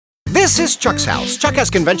This is Chuck's house. Chuck has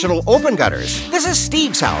conventional open gutters. This is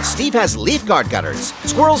Steve's house. Steve has LeafGuard gutters.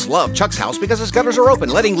 Squirrels love Chuck's house because his gutters are open,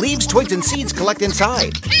 letting leaves, twigs, and seeds collect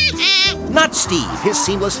inside. Not Steve. His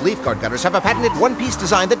seamless LeafGuard gutters have a patented one-piece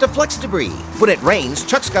design that deflects debris. When it rains,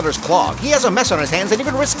 Chuck's gutters clog. He has a mess on his hands and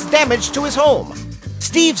even risks damage to his home.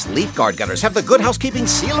 Steve's LeafGuard gutters have the Good Housekeeping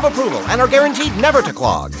seal of approval and are guaranteed never to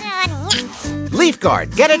clog.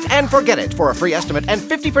 LeafGuard. Get it and forget it. For a free estimate and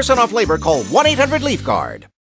 50% off labor, call 1-800-LeafGuard.